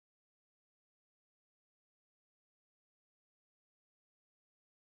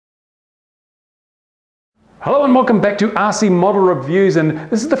Hello and welcome back to RC Model Reviews, and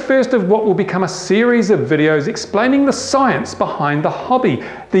this is the first of what will become a series of videos explaining the science behind the hobby.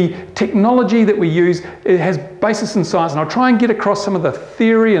 The technology that we use, it has basis in science, and I'll try and get across some of the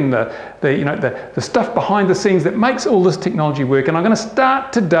theory and the stuff behind the scenes that makes all this technology work. And I'm going to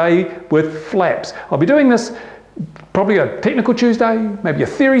start today with flaps. I'll be doing this probably a technical Tuesday, maybe a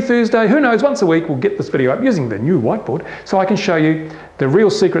theory Thursday, who knows, once a week we'll get this video up using the new whiteboard so I can show you the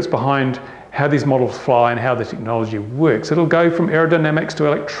real secrets behind how these models fly and how the technology works. It'll go from aerodynamics to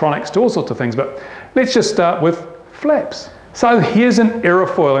electronics to all sorts of things, but let's just start with flaps. So here's an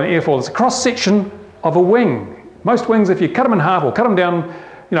aerofoil. An airfoil is a cross section of a wing. Most wings, if you cut them in half or cut them down,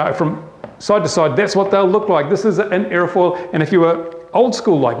 from side to side, that's what they'll look like. This is an aerofoil, and if you were old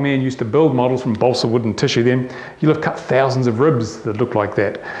school like me and used to build models from balsa wood and tissue, then you'll have cut thousands of ribs that look like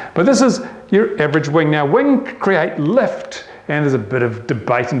that. But this is your average wing. Now, wing create lift, and there's a bit of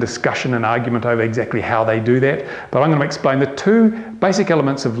debate and discussion and argument over exactly how they do that. But I'm going to explain the two basic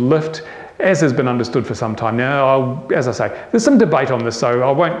elements of lift as has been understood for some time now. As I say, there's some debate on this, so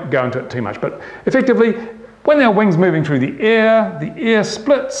I won't go into it too much. But effectively, when our wing's moving through the air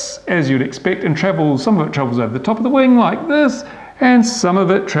splits, as you'd expect, and travels. Some of it travels over the top of the wing like this, and some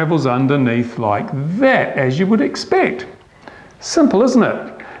of it travels underneath like that, as you would expect. Simple, isn't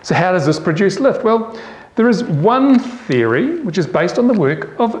it? So how does this produce lift? Well, there is one theory which is based on the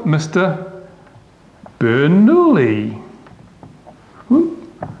work of Mr. Bernoulli.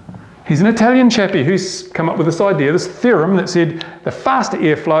 He's an Italian chappie who's come up with this idea, this theorem that said the faster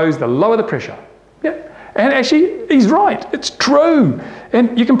air flows, the lower the pressure. Yeah, and actually he's right, it's true.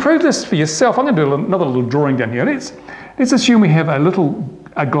 And you can prove this for yourself. I'm going to do another little drawing down here. Let's assume we have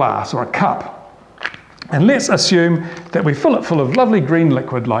a glass or a cup. And let's assume that we fill it full of lovely green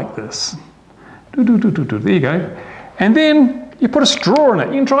liquid like this. There you go. And then you put a straw in it.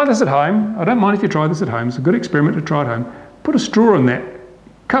 You can try this at home. I don't mind if you try this at home. It's a good experiment to try at home. Put a straw in that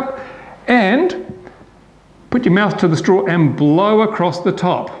cup and put your mouth to the straw and blow across the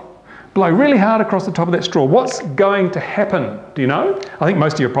top. Blow really hard across the top of that straw. What's going to happen? Do you know? I think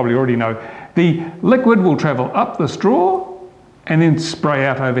most of you probably already know. The liquid will travel up the straw and then spray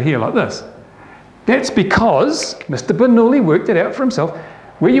out over here like this. That's because Mr. Bernoulli worked it out for himself.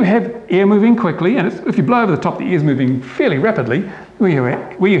 Where you have air moving quickly, and if you blow over the top, the air is moving fairly rapidly. Where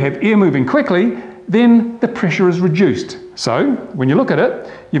you have air moving quickly, then the pressure is reduced. So when you look at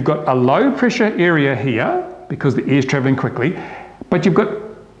it, you've got a low pressure area here because the air is traveling quickly, but you've got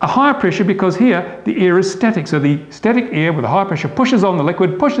a higher pressure because here the air is static. So the static air with a high pressure pushes on the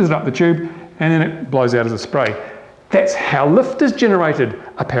liquid, pushes it up the tube, and then it blows out as a spray. That's how lift is generated,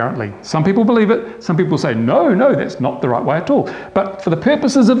 apparently. Some people believe it, some people say, no, that's not the right way at all. But for the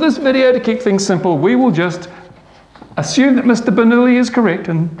purposes of this video, to keep things simple, we will just assume that Mr. Bernoulli is correct,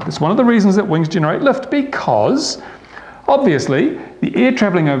 and it's one of the reasons that wings generate lift, because obviously the air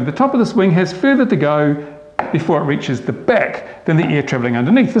travelling over the top of this wing has further to go before it reaches the back than the air travelling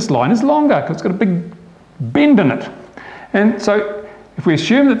underneath. This line is longer because it's got a big bend in it. And so if we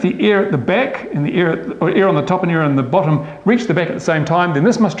assume that the air at the back and the air on the top and air on the bottom reach the back at the same time, then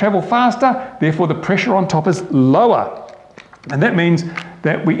this must travel faster, therefore the pressure on top is lower. And that means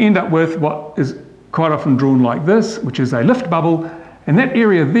that we end up with what is quite often drawn like this, which is a lift bubble, and that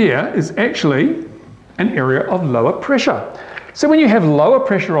area there is actually an area of lower pressure. So when you have lower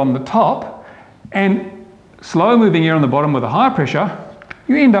pressure on the top and slow moving air on the bottom with a higher pressure,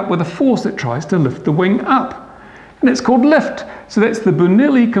 you end up with a force that tries to lift the wing up. And it's called lift. So that's the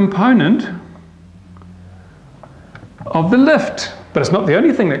Bernoulli component of the lift. But it's not the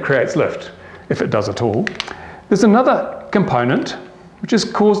only thing that creates lift, if it does at all. There's another component which is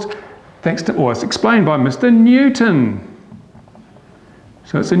caused thanks to, or it's explained by Mr. Newton.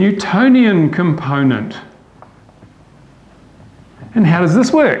 So it's a Newtonian component. And how does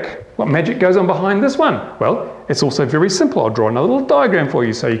this work? What magic goes on behind this one? Well, it's also very simple. I'll draw another little diagram for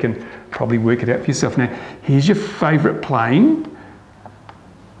you so you can probably work it out for yourself. Now, here's your favourite plane,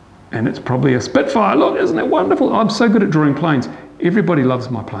 and it's probably a Spitfire. Look, isn't that wonderful? I'm so good at drawing planes. Everybody loves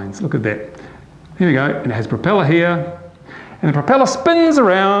my planes. Look at that. Here we go, and it has a propeller here, and the propeller spins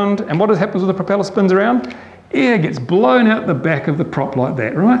around, and what happens when the propeller spins around? Air gets blown out the back of the prop like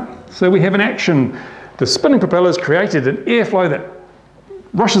that, right? So we have an action. The spinning propeller has created an airflow that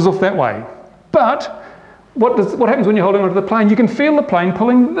rushes off that way. But what happens when you're holding onto the plane? You can feel the plane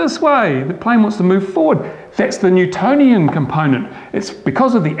pulling this way. The plane wants to move forward. That's the Newtonian component. It's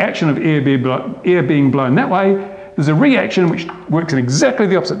because of the action of air being blown that way, there's a reaction which works in exactly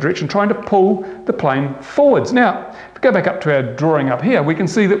the opposite direction, trying to pull the plane forwards. Now, if we go back up to our drawing up here, we can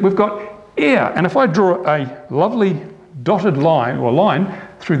see that we've got air. And if I draw a lovely dotted line, or line,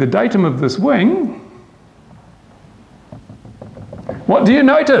 through the datum of this wing, What do you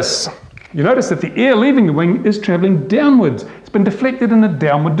notice? You notice that the air leaving the wing is travelling downwards. It's been deflected in a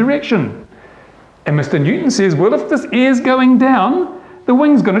downward direction. And Mr. Newton says, well, if this air's going down, the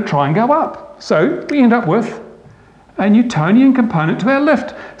wing's going to try and go up. So we end up with a Newtonian component to our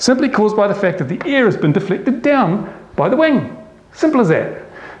lift, simply caused by the fact that the air has been deflected down by the wing. Simple as that.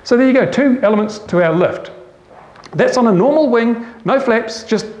 So there you go, 2 elements to our lift. That's on a normal wing, no flaps,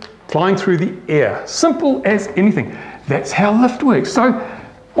 just flying through the air. Simple as anything. That's how lift works. So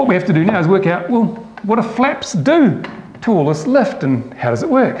what we have to do now is work out, well, what do flaps do to all this lift and how does it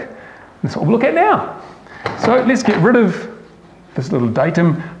work? That's what we'll look at now. So let's get rid of this little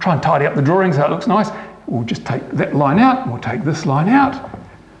datum, try and tidy up the drawing so it looks nice. We'll just take that line out, we'll take this line out.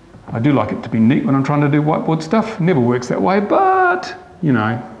 I do like it to be neat when I'm trying to do whiteboard stuff. Never works that way, but, you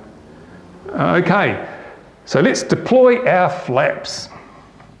know. Okay, so let's deploy our flaps.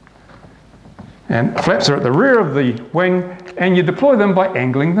 And flaps are at the rear of the wing, and you deploy them by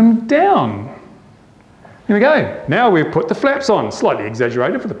angling them down. Here we go. Now we've put the flaps on, slightly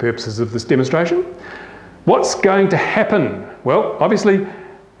exaggerated for the purposes of this demonstration. What's going to happen? Well, obviously,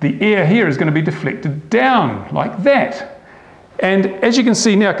 the air here is going to be deflected down like that. And as you can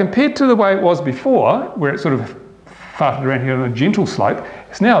see now, compared to the way it was before, where it sort of farted around here on a gentle slope,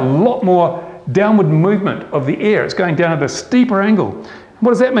 it's now a lot more downward movement of the air. It's going down at a steeper angle.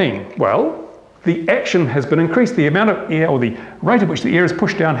 What does that mean? Well, the action has been increased. The amount of air, or the rate at which the air is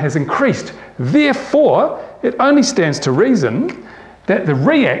pushed down, has increased. Therefore, it only stands to reason that the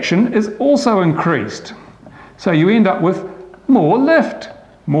reaction is also increased. So you end up with more lift,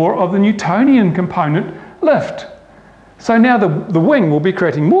 more of the Newtonian component lift. So now the wing will be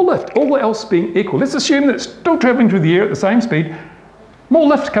creating more lift, all else being equal. Let's assume that it's still travelling through the air at the same speed, more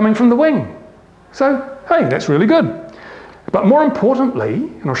lift coming from the wing. So, hey, that's really good. But more importantly,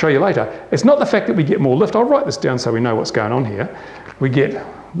 and I'll show you later, it's not the fact that we get more lift. I'll write this down so we know what's going on here.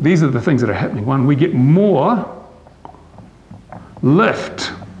 These are the things that are happening. One, we get more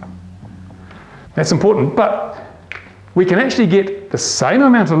lift. That's important, but we can actually get the same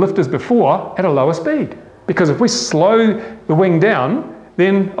amount of lift as before at a lower speed. Because if we slow the wing down,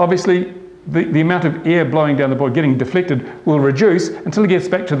 then obviously the amount of air blowing down the board, getting deflected, will reduce until it gets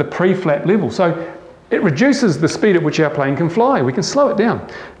back to the pre-flap level. So it reduces the speed at which our plane can fly. We can slow it down.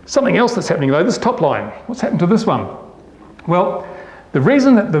 Something else that's happening though, this top line. What's happened to this one? Well, the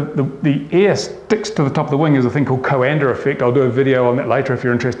reason that the air sticks to the top of the wing is a thing called Coanda effect. I'll do a video on that later if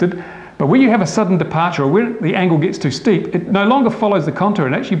you're interested. But when you have a sudden departure, or when the angle gets too steep, it no longer follows the contour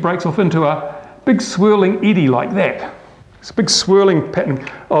and actually breaks off into a big swirling eddy like that. It's a big swirling pattern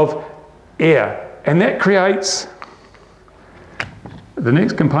of air. And that creates the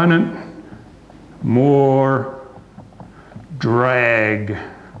next component, more drag.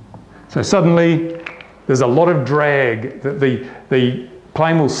 So suddenly there's a lot of drag. The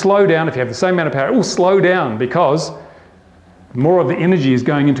plane will slow down. If you have the same amount of power, it will slow down because more of the energy is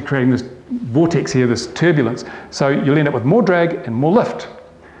going into creating this vortex here, this turbulence. So you'll end up with more drag and more lift.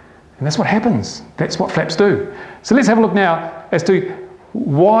 And that's what happens. That's what flaps do. So let's have a look now as to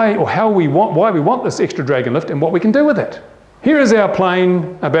why we want this extra drag and lift and what we can do with it. Here is our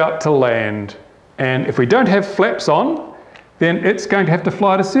plane about to land. And if we don't have flaps on, then it's going to have to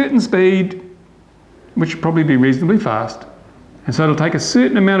fly at a certain speed, which will probably be reasonably fast. And so it'll take a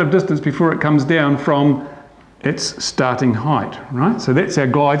certain amount of distance before it comes down from its starting height, right? So that's our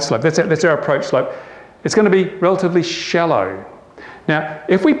glide slope. That's our approach slope. It's going to be relatively shallow. Now,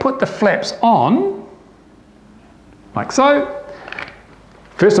 if we put the flaps on, like so,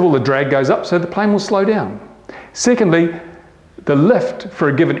 first of all, the drag goes up, so the plane will slow down. Secondly, the lift for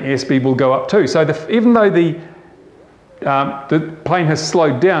a given airspeed will go up too. So even though the plane has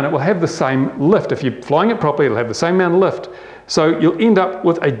slowed down, it will have the same lift. If you're flying it properly, it'll have the same amount of lift. So you'll end up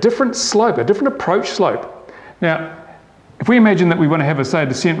with a different slope, a different approach slope. Now, if we imagine that we want to have, say, a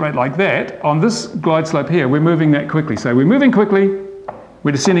descent rate like that, on this glide slope here, we're moving that quickly. So we're moving quickly,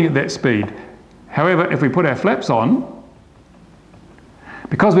 we're descending at that speed. However, if we put our flaps on,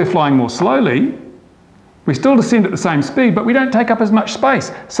 because we're flying more slowly, we still descend at the same speed, but we don't take up as much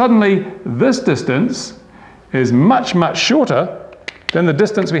space. Suddenly, this distance is much, much shorter than the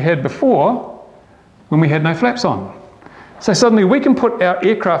distance we had before when we had no flaps on. So suddenly we can put our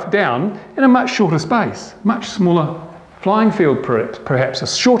aircraft down in a much shorter space, much smaller flying field perhaps, a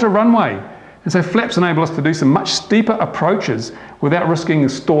shorter runway. And so flaps enable us to do some much steeper approaches without risking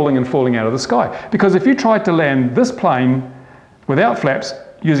stalling and falling out of the sky. Because if you tried to land this plane without flaps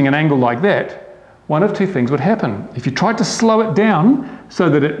using an angle like that, one of two things would happen. If you tried to slow it down so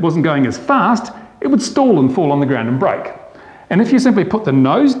that it wasn't going as fast, it would stall and fall on the ground and break. And if you simply put the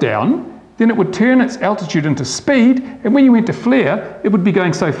nose down, then it would turn its altitude into speed, and when you went to flare, it would be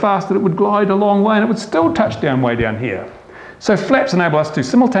going so fast that it would glide a long way and it would still touch down way down here. So flaps enable us to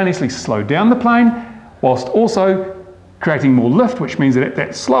simultaneously slow down the plane whilst also creating more lift, which means that at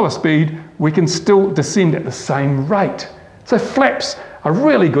that slower speed, we can still descend at the same rate. So flaps are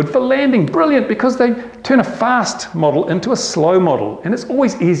really good for landing, brilliant, because they turn a fast model into a slow model, and it's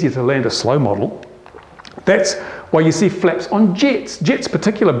always easier to land a slow model. That's why you see flaps on jets. Jets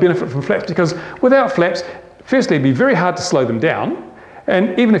particularly benefit from flaps because without flaps, firstly, it'd be very hard to slow them down,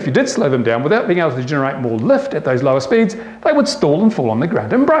 and even if you did slow them down, without being able to generate more lift at those lower speeds, they would stall and fall on the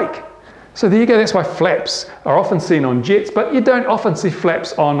ground and break. So there you go, that's why flaps are often seen on jets, but you don't often see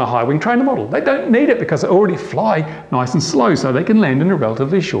flaps on a high-wing trainer model. They don't need it because they already fly nice and slow, so they can land in a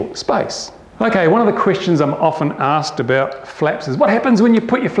relatively short space. Okay, one of the questions I'm often asked about flaps is, what happens when you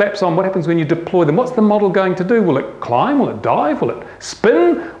put your flaps on? What happens when you deploy them? What's the model going to do? Will it climb? Will it dive? Will it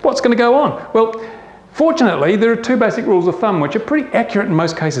spin? What's going to go on? Well, fortunately, there are two basic rules of thumb which are pretty accurate in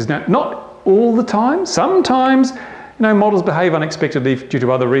most cases. Now, not all the time. Sometimes models behave unexpectedly due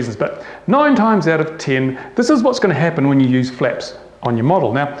to other reasons, but 9 times out of 10, this is what's going to happen when you use flaps on your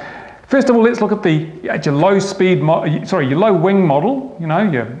model. Now, first of all, let's look at your low wing model.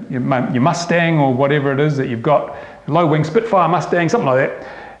 Your Mustang or whatever it is that you've got, low wing Spitfire Mustang, something like that,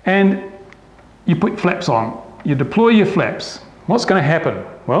 and you put flaps on. You deploy your flaps. What's going to happen?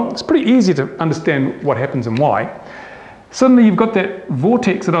 Well, it's pretty easy to understand what happens and why. Suddenly, you've got that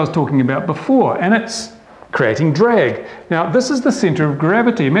vortex that I was talking about before, and it's creating drag. Now, this is the center of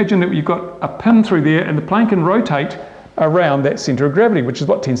gravity. Imagine that you've got a pin through there and the plane can rotate around that center of gravity, which is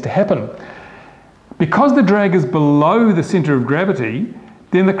what tends to happen. Because the drag is below the center of gravity,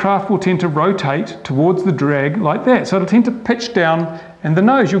 then the craft will tend to rotate towards the drag like that. So it'll tend to pitch down, and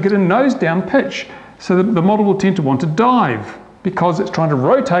you'll get a nose down pitch. So the model will tend to want to dive because it's trying to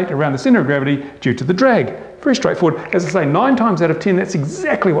rotate around the center of gravity due to the drag. Very straightforward. As I say, 9 times out of 10, that's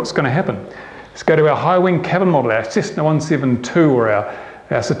exactly what's going to happen. Let's go to our high-wing cabin model, our Cessna 172 or our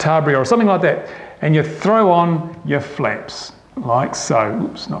Citabria or something like that, and you throw on your flaps, like so.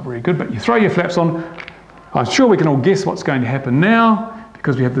 Oops, not very good, but you throw your flaps on. I'm sure we can all guess what's going to happen now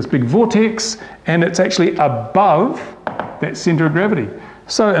because we have this big vortex, and it's actually above that center of gravity.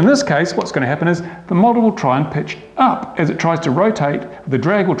 So in this case, what's going to happen is the model will try and pitch up. As it tries to rotate, the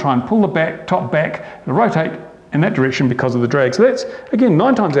drag will try and pull the top back, and rotate in that direction because of the drag. So that's, again,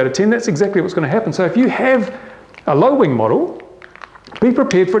 9 times out of 10, that's exactly what's going to happen. So if you have a low wing model, be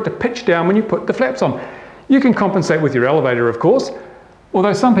prepared for it to pitch down when you put the flaps on. You can compensate with your elevator, of course,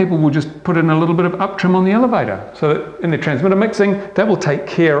 although some people will just put in a little bit of up trim on the elevator. So that in the transmitter mixing, that will take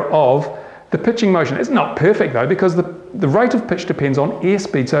care of the pitching motion. It's not perfect though, because the rate of pitch depends on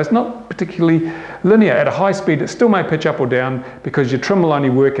airspeed, so it's not particularly linear. At a high speed, it still may pitch up or down because your trim will only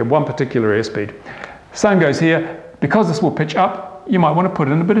work at one particular airspeed. Same goes here. Because this will pitch up, you might want to put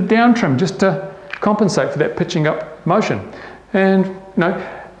in a bit of down trim just to compensate for that pitching up motion. And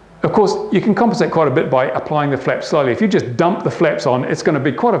of course, you can compensate quite a bit by applying the flaps slowly. If you just dump the flaps on, it's going to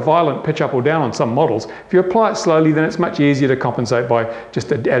be quite a violent pitch up or down on some models. If you apply it slowly, then it's much easier to compensate by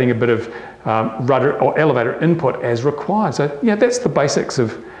just adding a bit of rudder or elevator input as required. So yeah, that's the basics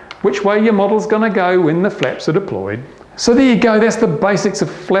of which way your model's going to go when the flaps are deployed. So there you go, that's the basics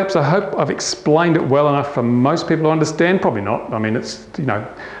of flaps. I hope I've explained it well enough for most people to understand. Probably not. I mean, it's,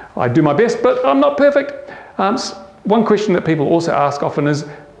 I do my best, but I'm not perfect. One question that people also ask often is,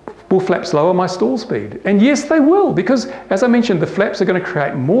 will flaps lower my stall speed? And yes, they will, because as I mentioned, the flaps are going to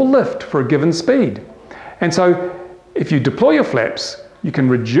create more lift for a given speed. And so if you deploy your flaps, you can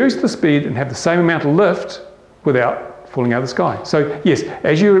reduce the speed and have the same amount of lift without falling out of the sky. So yes,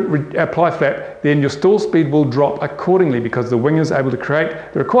 as you apply flap, then your stall speed will drop accordingly because the wing is able to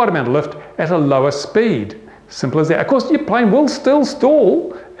create the required amount of lift at a lower speed. Simple as that. Of course, your plane will still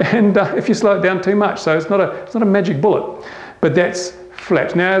stall, and if you slow it down too much, so it's not a magic bullet. But that's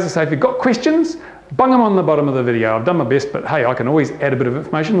flaps. Now, as I say, if you've got questions, bung them on the bottom of the video. I've done my best, but hey, I can always add a bit of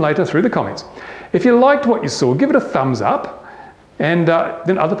information later through the comments. If you liked what you saw, give it a thumbs up, and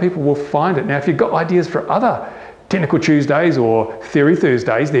then other people will find it. Now, if you've got ideas for other Technical Tuesdays or Theory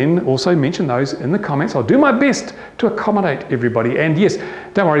Thursdays, then also mention those in the comments. I'll do my best to accommodate everybody. And yes,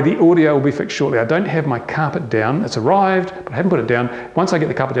 don't worry, the audio will be fixed shortly. I don't have my carpet down. It's arrived, but I haven't put it down. Once I get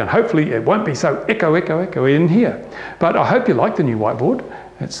the carpet down, hopefully it won't be so echo in here. But I hope you like the new whiteboard.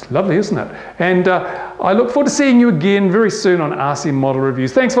 It's lovely, isn't it? And I look forward to seeing you again very soon on RC Model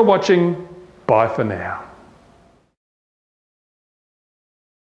Reviews. Thanks for watching. Bye for now.